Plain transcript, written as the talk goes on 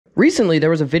Recently, there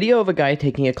was a video of a guy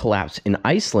taking a collapse in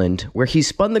Iceland where he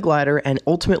spun the glider and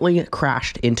ultimately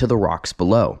crashed into the rocks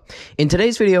below. In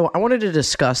today's video, I wanted to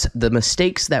discuss the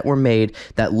mistakes that were made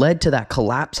that led to that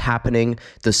collapse happening,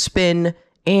 the spin,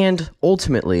 and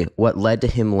ultimately what led to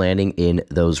him landing in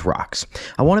those rocks.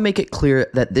 I want to make it clear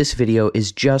that this video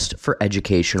is just for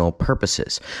educational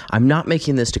purposes. I'm not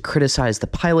making this to criticize the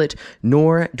pilot,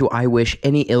 nor do I wish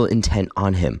any ill intent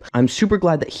on him. I'm super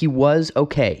glad that he was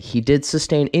okay. He did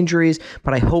sustain injuries,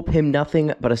 but I hope him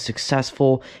nothing but a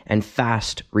successful and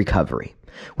fast recovery.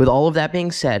 With all of that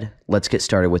being said, let's get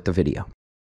started with the video.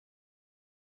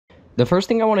 The first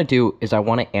thing I want to do is I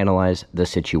want to analyze the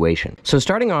situation. So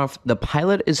starting off, the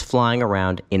pilot is flying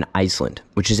around in Iceland,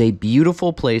 which is a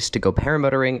beautiful place to go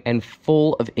paramotoring and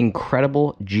full of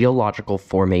incredible geological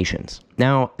formations.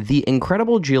 Now, the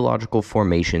incredible geological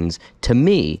formations, to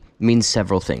me, means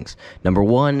several things. Number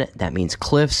one, that means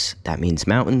cliffs, that means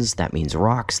mountains, that means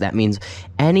rocks, that means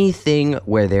anything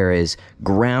where there is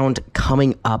ground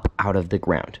coming up out of the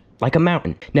ground, like a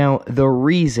mountain. Now, the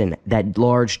reason that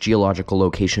large geological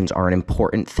locations are an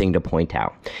important thing to point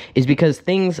out is because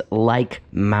things like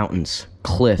mountains,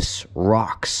 cliffs,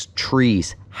 rocks,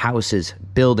 trees, houses,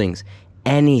 buildings,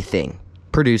 anything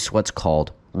produce what's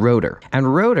called rotor.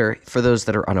 And rotor, for those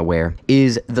that are unaware,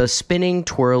 is the spinning,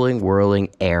 twirling, whirling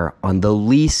air on the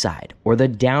lee side or the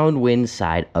downwind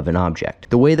side of an object.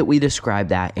 The way that we describe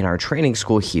that in our training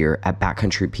school here at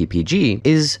Backcountry PPG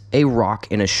is a rock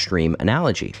in a stream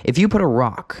analogy. If you put a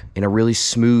rock in a really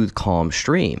smooth, calm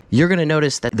stream, you're going to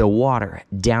notice that the water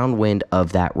downwind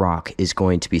of that rock is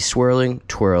going to be swirling,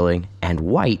 twirling, and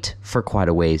white for quite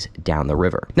a ways down the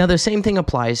river. Now, the same thing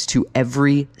applies to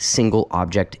every single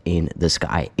object in the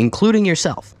sky, including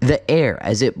yourself. The air,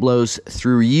 as it blows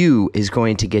through you, is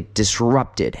going to get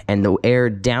disrupted, and the air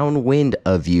downwind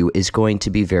of you is going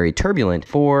to be very turbulent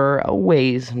for a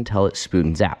ways until it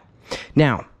spoons out.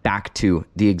 Now, back to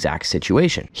the exact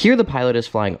situation. Here, the pilot is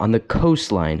flying on the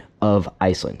coastline of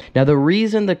Iceland. Now, the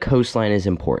reason the coastline is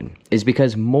important is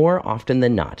because more often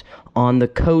than not, on the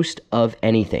coast of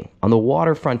anything, on the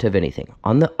waterfront of anything,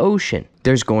 on the ocean,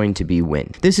 there's going to be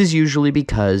wind. This is usually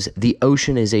because the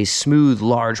ocean is a smooth,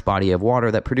 large body of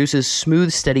water that produces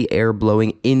smooth, steady air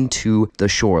blowing into the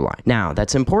shoreline. Now,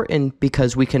 that's important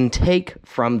because we can take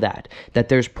from that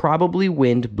there's probably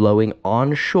wind blowing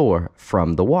onshore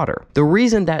from the water. The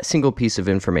reason that single piece of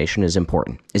information is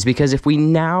important is because if we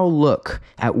now look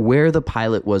at where the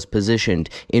pilot was positioned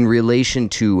in relation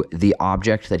to the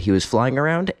object that he was flying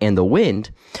around and the wind,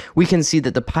 we can see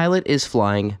that the pilot is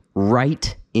flying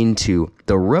right into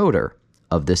the rotor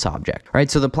of this object, right?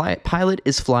 So the pilot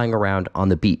is flying around on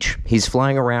the beach. He's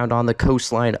flying around on the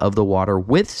coastline of the water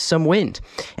with some wind,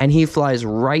 and he flies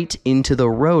right into the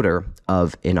rotor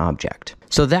of an object.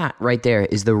 So that right there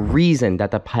is the reason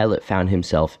that the pilot found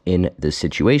himself in this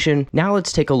situation. Now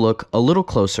let's take a look a little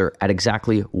closer at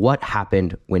exactly what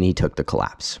happened when he took the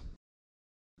collapse.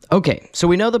 Okay, so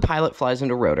we know the pilot flies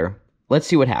into rotor. Let's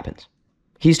see what happens.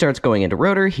 He starts going into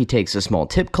rotor, he takes a small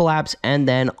tip collapse, and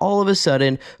then all of a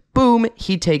sudden, boom,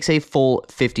 he takes a full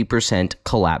 50%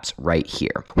 collapse right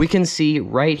here. We can see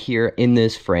right here in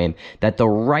this frame that the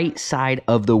right side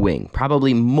of the wing,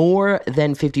 probably more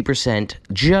than 50%,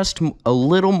 just a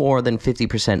little more than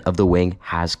 50% of the wing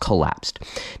has collapsed.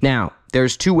 Now,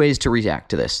 there's two ways to react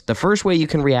to this. The first way you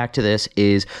can react to this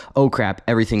is, oh crap,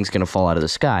 everything's going to fall out of the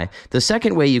sky. The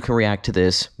second way you can react to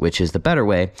this, which is the better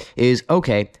way, is,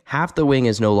 okay, half the wing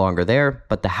is no longer there,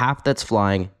 but the half that's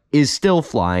flying is still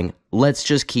flying. Let's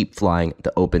just keep flying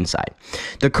the open side.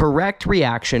 The correct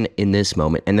reaction in this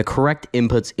moment and the correct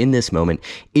inputs in this moment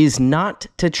is not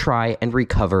to try and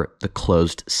recover the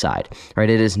closed side, right?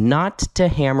 It is not to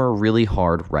hammer really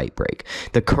hard right brake.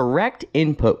 The correct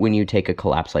input when you take a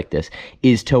collapse like this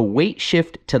is to weight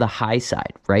shift to the high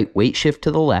side, right? Weight shift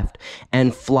to the left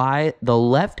and fly the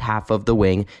left half of the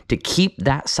wing to keep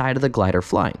that side of the glider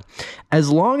flying. As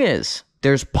long as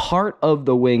there's part of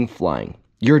the wing flying,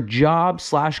 your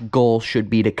job/goal should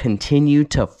be to continue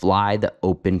to fly the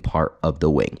open part of the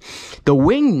wing. The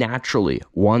wing naturally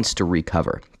wants to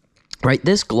recover, right?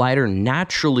 This glider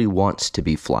naturally wants to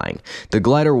be flying. The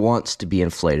glider wants to be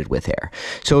inflated with air.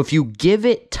 So if you give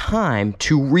it time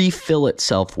to refill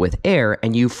itself with air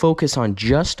and you focus on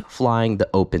just flying the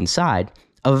open side,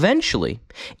 eventually,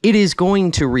 it is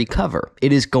going to recover.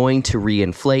 It is going to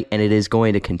reinflate, and it is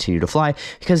going to continue to fly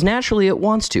because naturally it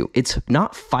wants to. It's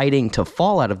not fighting to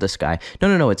fall out of the sky.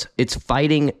 No. It's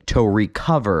fighting to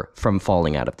recover from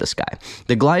falling out of the sky.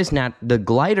 The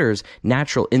glider's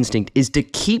natural instinct is to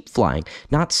keep flying,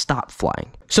 not stop flying.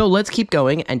 So let's keep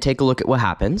going and take a look at what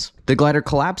happens. The glider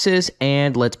collapses,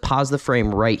 and let's pause the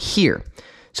frame right here.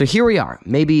 So here we are,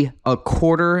 maybe a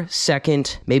quarter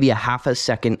second, maybe a half a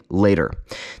second later.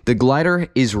 The glider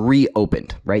is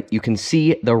reopened, right? You can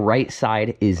see the right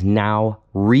side is now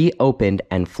reopened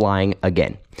and flying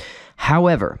again.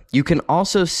 However, you can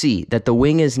also see that the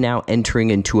wing is now entering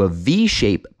into a V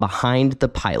shape behind the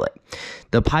pilot.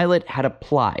 The pilot had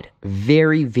applied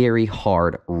very, very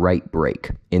hard right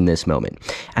brake in this moment.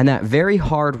 And that very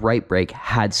hard right brake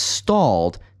had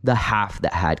stalled the half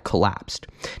that had collapsed.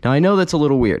 Now, I know that's a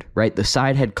little weird, right? The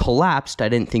side had collapsed. I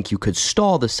didn't think you could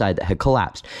stall the side that had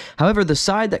collapsed. However, the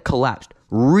side that collapsed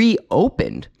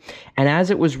reopened, and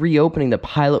as it was reopening, the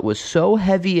pilot was so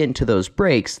heavy into those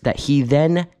brakes that he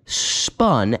then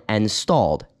spun and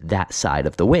stalled that side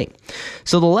of the wing.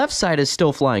 So the left side is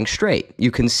still flying straight.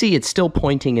 You can see it's still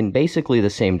pointing in basically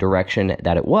the same direction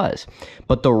that it was,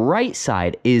 but the right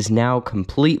side is now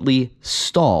completely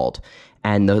stalled.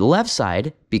 And the left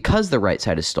side, because the right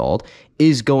side is stalled,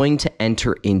 is going to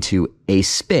enter into a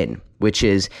spin, which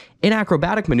is an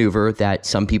acrobatic maneuver that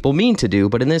some people mean to do,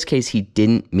 but in this case, he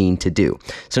didn't mean to do.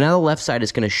 So now the left side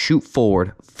is going to shoot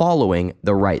forward following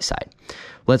the right side.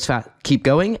 Let's keep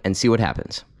going and see what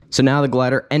happens. So now the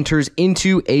glider enters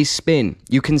into a spin.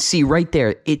 You can see right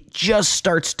there, it just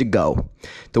starts to go.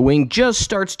 The wing just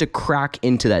starts to crack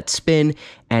into that spin,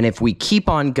 and if we keep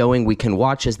on going, we can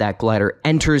watch as that glider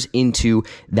enters into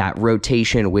that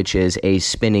rotation, which is a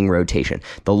spinning rotation.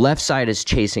 The left side is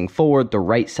chasing forward, the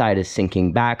right side is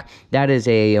sinking back. That is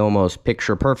a almost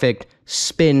picture-perfect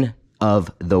spin of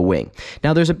the wing.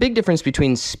 Now, there's a big difference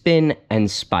between spin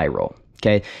and spiral.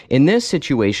 Okay, in this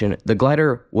situation, the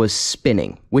glider was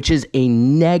spinning, which is a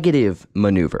negative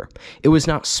maneuver. It was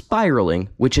not spiraling,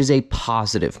 which is a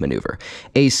positive maneuver.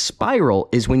 A spiral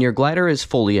is when your glider is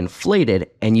fully inflated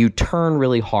and you turn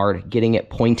really hard, getting it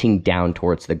pointing down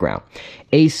towards the ground.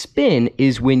 A spin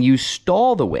is when you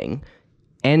stall the wing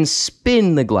and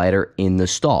spin the glider in the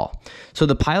stall. So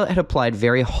the pilot had applied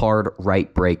very hard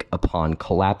right brake upon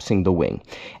collapsing the wing.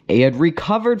 He had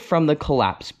recovered from the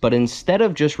collapse, but instead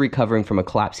of just recovering from a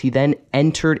collapse, he then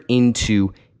entered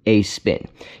into a spin.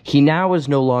 He now was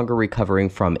no longer recovering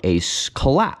from a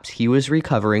collapse. He was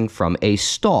recovering from a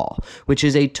stall, which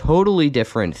is a totally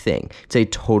different thing. It's a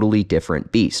totally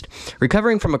different beast.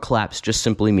 Recovering from a collapse just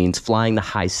simply means flying the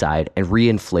high side and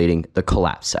reinflating the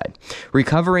collapse side.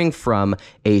 Recovering from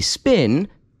a spin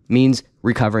means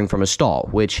recovering from a stall,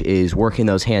 which is working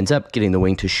those hands up, getting the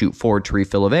wing to shoot forward to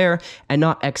refill of air, and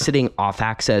not exiting off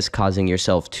axis, causing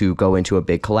yourself to go into a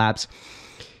big collapse.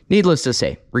 Needless to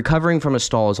say, recovering from a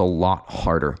stall is a lot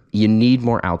harder. You need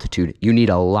more altitude, you need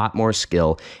a lot more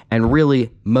skill, and really,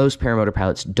 most paramotor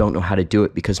pilots don't know how to do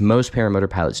it because most paramotor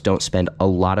pilots don't spend a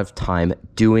lot of time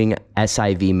doing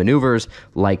SIV maneuvers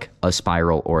like a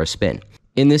spiral or a spin.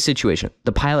 In this situation,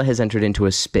 the pilot has entered into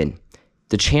a spin.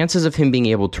 The chances of him being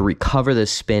able to recover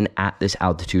this spin at this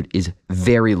altitude is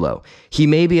very low. He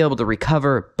may be able to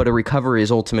recover, but a recovery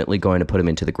is ultimately going to put him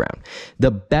into the ground. The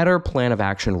better plan of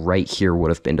action right here would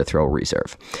have been to throw a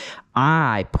reserve.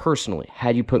 I personally,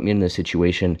 had you put me in this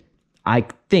situation, I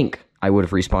think I would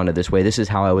have responded this way. This is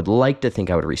how I would like to think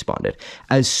I would have responded.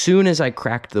 As soon as I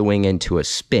cracked the wing into a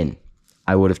spin,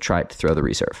 I would have tried to throw the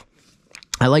reserve.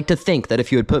 I like to think that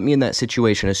if you had put me in that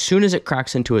situation, as soon as it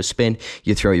cracks into a spin,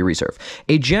 you throw your reserve.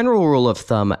 A general rule of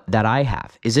thumb that I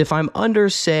have is if I'm under,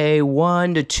 say,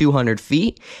 100 to 200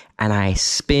 feet and I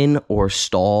spin or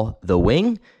stall the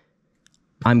wing,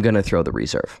 I'm going to throw the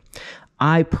reserve.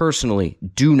 I personally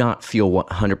do not feel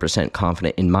 100%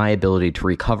 confident in my ability to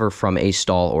recover from a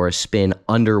stall or a spin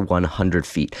under 100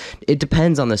 feet. It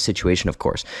depends on the situation, of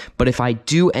course. But if I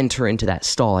do enter into that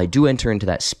stall, I do enter into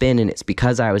that spin, and it's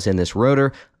because I was in this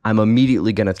rotor, I'm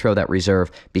immediately going to throw that reserve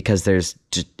because there's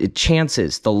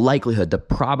chances, the likelihood, the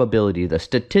probability, the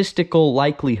statistical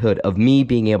likelihood of me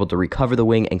being able to recover the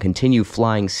wing and continue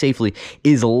flying safely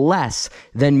is less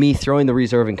than me throwing the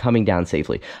reserve and coming down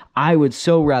safely. I would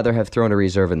so rather have thrown a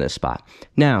reserve in this spot.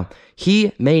 Now,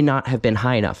 he may not have been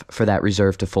high enough for that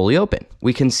reserve to fully open.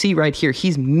 We can see right here,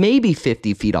 he's maybe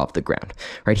 50 feet off the ground,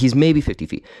 right? He's maybe 50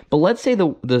 feet. But let's say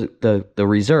the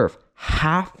reserve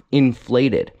half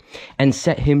inflated and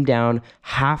set him down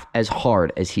half as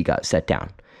hard as he got set down,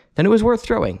 then it was worth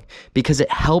throwing because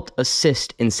it helped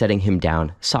assist in setting him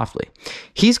down softly.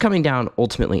 He's coming down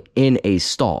ultimately in a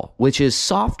stall, which is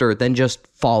softer than just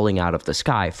falling out of the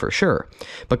sky for sure.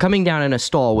 But coming down in a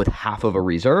stall with half of a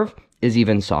reserve is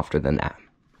even softer than that.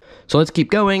 So let's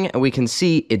keep going, and we can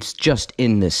see it's just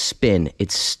in this spin.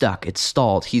 It's stuck, it's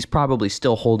stalled. He's probably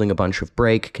still holding a bunch of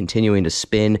brake, continuing to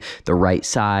spin the right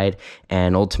side,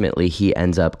 and ultimately he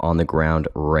ends up on the ground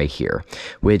right here,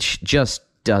 which just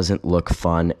doesn't look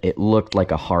fun. It looked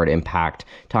like a hard impact.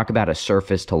 Talk about a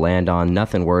surface to land on.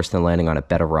 Nothing worse than landing on a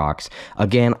bed of rocks.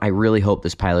 Again, I really hope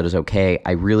this pilot is okay.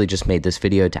 I really just made this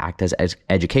video to act as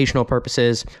educational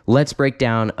purposes. Let's break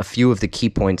down a few of the key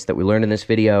points that we learned in this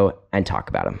video and talk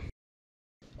about them.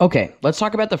 Okay, let's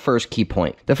talk about the first key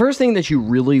point. The first thing that you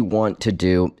really want to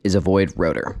do is avoid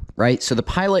rotor, right? So the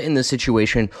pilot in this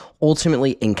situation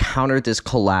ultimately encountered this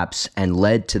collapse and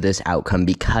led to this outcome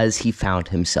because he found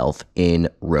himself in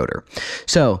rotor.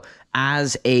 So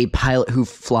as a pilot who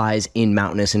flies in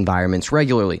mountainous environments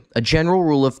regularly, a general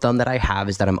rule of thumb that I have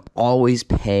is that I'm always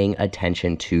paying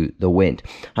attention to the wind.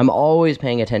 I'm always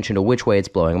paying attention to which way it's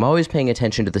blowing. I'm always paying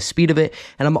attention to the speed of it,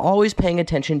 and I'm always paying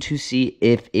attention to see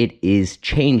if it is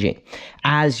changing.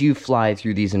 As you fly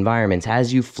through these environments,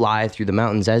 as you fly through the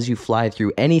mountains, as you fly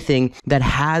through anything that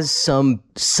has some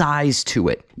size to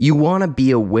it, you want to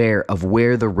be aware of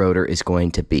where the rotor is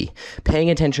going to be. Paying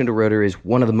attention to rotor is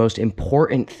one of the most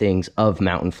important things of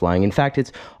mountain flying. In fact,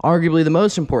 it's arguably the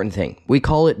most important thing. We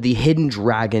call it the hidden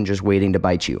dragon just waiting to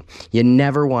bite you. You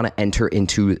never want to enter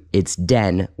into its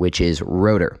den, which is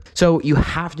rotor. So you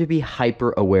have to be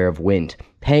hyper aware of wind.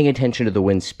 Paying attention to the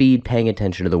wind speed, paying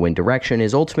attention to the wind direction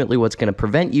is ultimately what's going to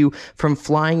prevent you from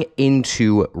flying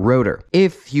into rotor.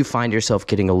 If you find yourself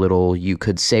getting a little, you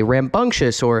could say,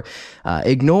 rambunctious or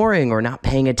ignoring or not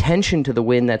paying attention to the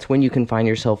wind, that's when you can find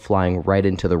yourself flying right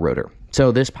into the rotor.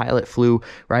 So this pilot flew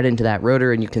right into that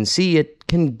rotor, and you can see it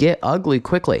can get ugly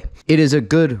quickly. It is a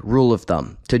good rule of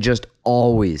thumb to just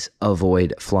always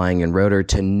avoid flying in rotor,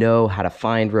 to know how to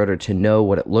find rotor, to know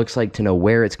what it looks like, to know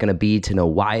where it's going to be, to know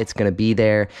why it's going to be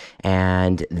there,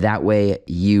 and that way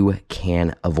you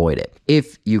can avoid it.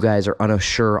 If you guys are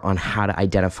unsure on how to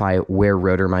identify where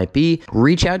rotor might be,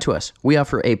 reach out to us. We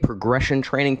offer a progression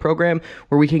training program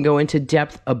where we can go into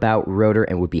depth about rotor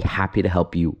and would be happy to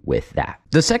help you with that.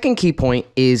 The second key point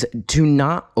is to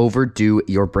not overdo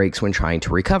your brakes when trying to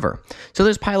recover. So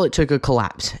this pilot took a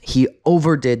collapse. He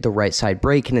overdid the right side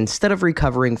brake, and instead of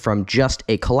recovering from just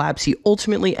a collapse, he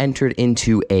ultimately entered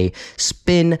into a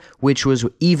spin, which was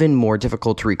even more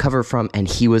difficult to recover from, and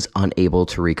he was unable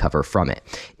to recover from it.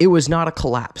 It was not a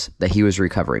collapse that he was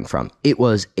recovering from. It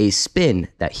was a spin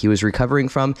that he was recovering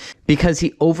from because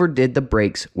he overdid the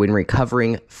brakes when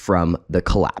recovering from the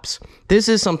collapse. This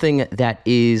is something that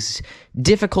is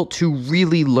difficult to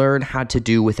really learn how to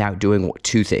do without doing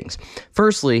two things.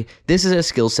 Firstly, this is a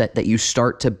skill set that you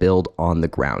start to build on the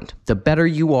ground. The better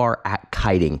you are at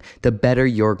kiting, the better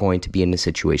you're going to be in a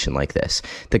situation like this.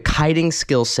 The kiting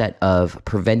skill set of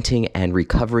preventing and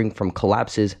recovering from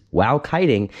collapses while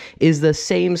kiting is the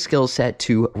same skill set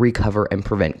to recover and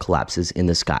prevent collapses in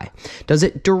the sky. Does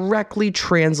it directly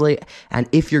translate? And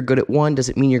if you're good at one, does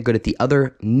it mean you're good at the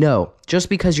other? No. Just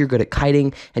because you're good at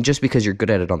kiting and just because you're good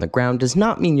at it on the ground does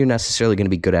not mean you're necessarily going to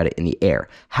be good at it in the air.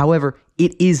 However,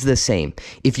 it is the same.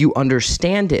 If you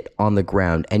understand it on the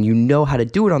ground and you know how to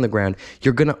do it on the ground,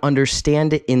 you're going to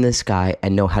understand it in the sky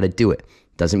and know how to do it.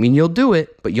 Doesn't mean you'll do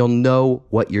it, but you'll know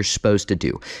what you're supposed to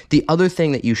do. The other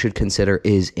thing that you should consider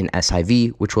is an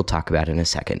SIV, which we'll talk about in a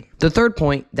second. The third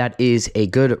point that is a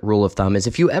good rule of thumb is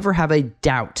if you ever have a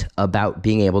doubt about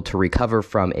being able to recover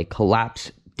from a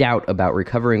collapse, doubt about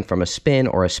recovering from a spin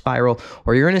or a spiral,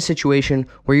 or you're in a situation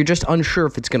where you're just unsure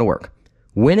if it's going to work,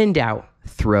 when in doubt,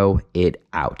 throw it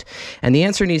out. And the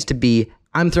answer needs to be,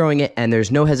 I'm throwing it and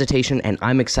there's no hesitation and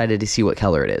I'm excited to see what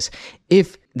color it is.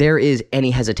 If there is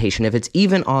any hesitation, if it's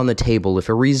even on the table, if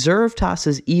a reserve toss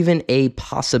is even a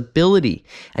possibility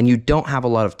and you don't have a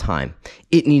lot of time,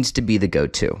 it needs to be the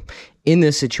go-to. In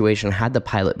this situation, had the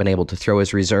pilot been able to throw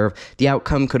his reserve, the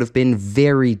outcome could have been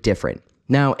very different.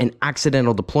 Now, an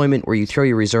accidental deployment where you throw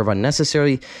your reserve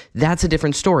unnecessarily, that's a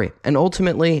different story. And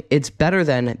ultimately, it's better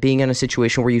than being in a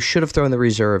situation where you should have thrown the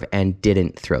reserve and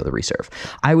didn't throw the reserve.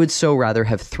 I would so rather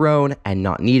have thrown and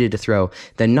not needed to throw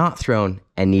than not thrown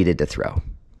and needed to throw.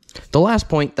 The last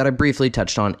point that I briefly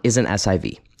touched on is an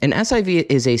SIV. An SIV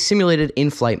is a simulated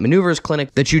in-flight maneuvers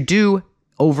clinic that you do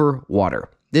over water.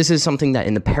 This is something that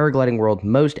in the paragliding world,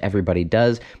 most everybody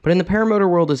does, but in the paramotor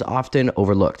world is often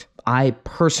overlooked. I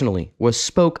personally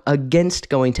spoke against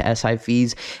going to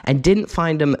SIVs and didn't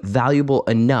find them valuable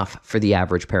enough for the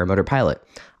average paramotor pilot.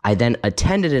 I then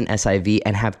attended an SIV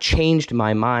and have changed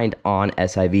my mind on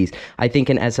SIVs. I think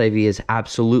an SIV is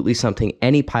absolutely something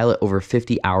any pilot over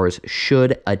 50 hours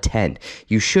should attend.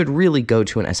 You should really go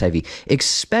to an SIV,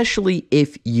 especially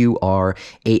if you are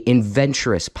an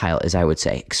adventurous pilot, as I would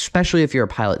say, especially if you're a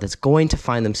pilot that's going to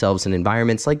find themselves in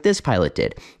environments like this pilot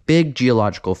did. big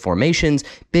geological formations,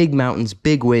 big mountains,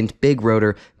 big wind, big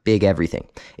rotor, big everything.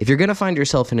 If you're going to find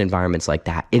yourself in environments like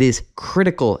that, it is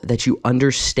critical that you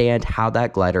understand how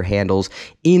that glider handles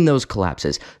in those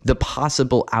collapses, the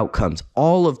possible outcomes,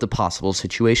 all of the possible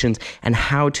situations, and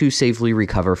how to safely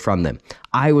recover from them.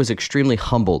 I was extremely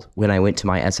humbled when I went to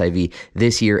my SIV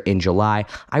this year in July.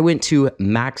 I went to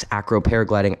Max Acro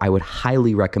Paragliding. I would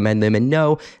highly recommend them. And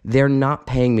no, they're not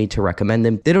paying me to recommend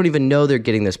them. They don't even know they're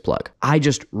getting this plug. I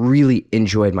just really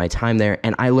enjoyed my time there,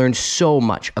 and I learned so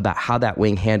much about how that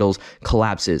wing handles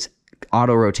collapses,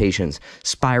 auto rotations,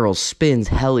 spirals, spins,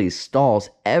 helis, stalls,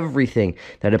 everything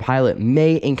that a pilot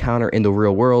may encounter in the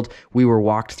real world. We were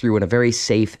walked through in a very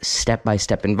safe,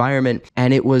 step-by-step environment,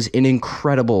 and it was an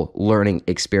incredible learning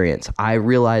experience. I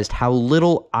realized how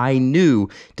little I knew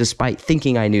despite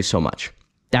thinking I knew so much.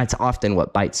 That's often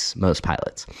what bites most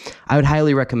pilots. I would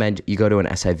highly recommend you go to an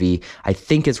SIV. I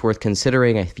think it's worth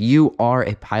considering. If you are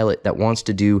a pilot that wants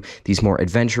to do these more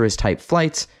adventurous type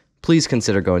flights, please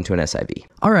consider going to an SIV.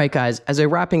 All right, guys, as a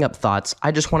wrapping up thoughts,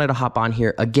 I just wanted to hop on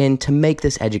here again to make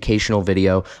this educational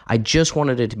video. I just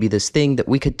wanted it to be this thing that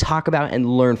we could talk about and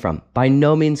learn from. By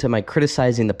no means am I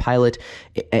criticizing the pilot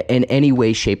in any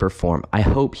way, shape, or form. I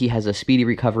hope he has a speedy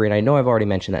recovery, and I know I've already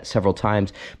mentioned that several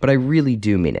times, but I really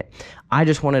do mean it. I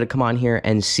just wanted to come on here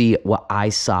and see what I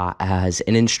saw as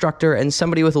an instructor and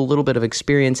somebody with a little bit of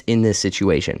experience in this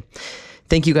situation.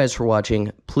 Thank you guys for watching.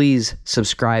 Please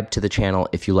subscribe to the channel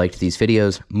if you liked these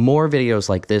videos. More videos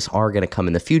like this are going to come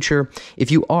in the future.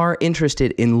 If you are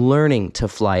interested in learning to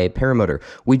fly a paramotor,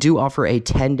 we do offer a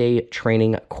 10-day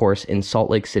training course in Salt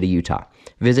Lake City, Utah.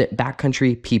 Visit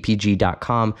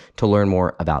backcountryppg.com to learn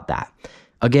more about that.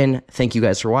 Again, thank you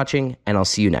guys for watching, and I'll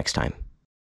see you next time.